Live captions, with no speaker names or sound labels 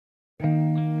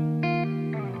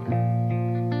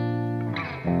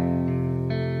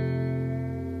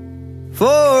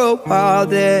a while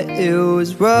there it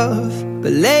was rough,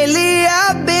 but lately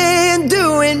I've been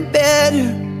doing better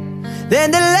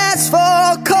than the last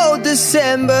 4 cold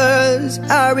Decembers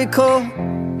I recall.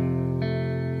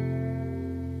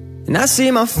 And I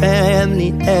see my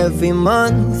family every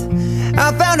month.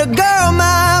 I found a girl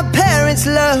my parents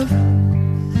love.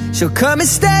 She'll come and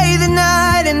stay the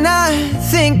night, and I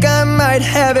think I might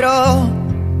have it all.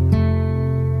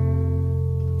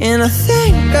 And I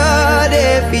thank God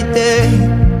every day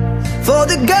for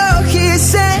the girl He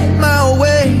sent my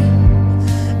way.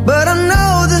 But I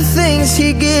know the things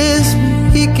He gives me,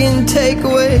 He can take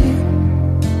away.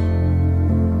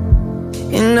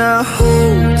 And I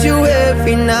hold you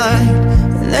every night,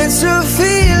 and that's a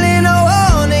feeling I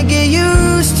wanna get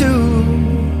used to.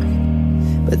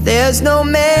 But there's no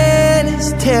man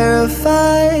as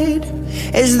terrified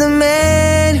as the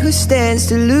man who stands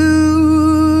to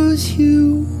lose you.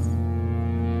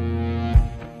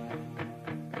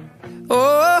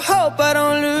 Oh, I hope I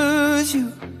don't lose you.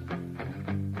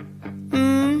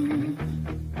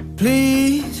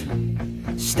 Please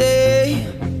stay.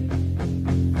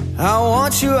 I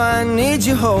want you, I need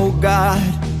you, oh God.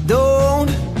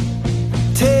 Don't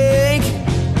take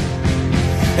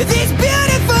these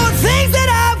beautiful things that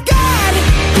I've got.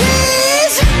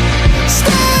 Please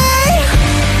stay.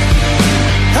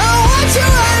 I want you,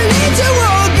 I need you,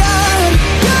 oh God.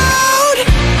 Don't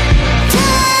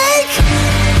take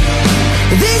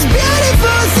these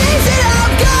beautiful things that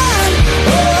I've got.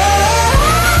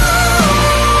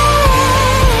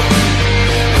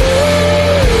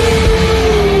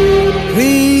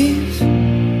 Please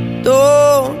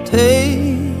don't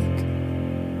take.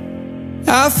 I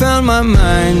found my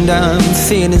mind, I'm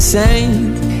feeling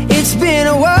sane. It's been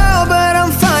a while, but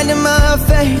I'm finding my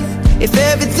faith. If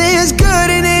everything's good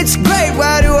and it's great,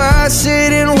 why do I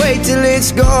sit and wait till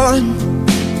it's gone?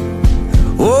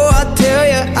 Oh, I tell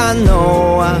you, I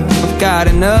know I've got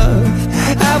enough.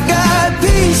 I've got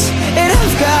peace and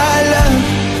I've got love,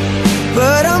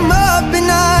 but I'm up at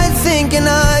night thinking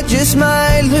I just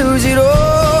might lose it all.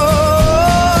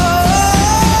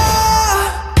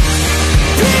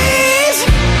 Please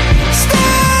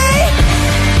stay.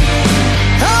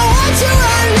 I want you,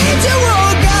 I need you,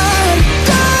 oh God.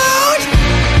 Don't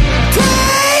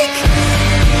take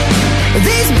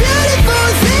these beautiful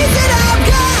things that I've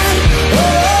got.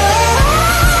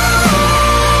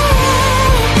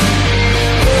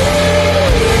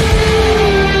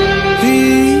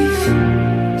 Please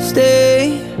stay.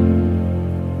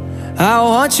 I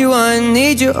want you, I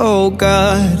need you, oh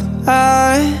God.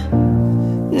 I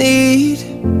need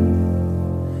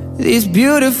these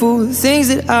beautiful things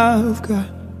that I've got.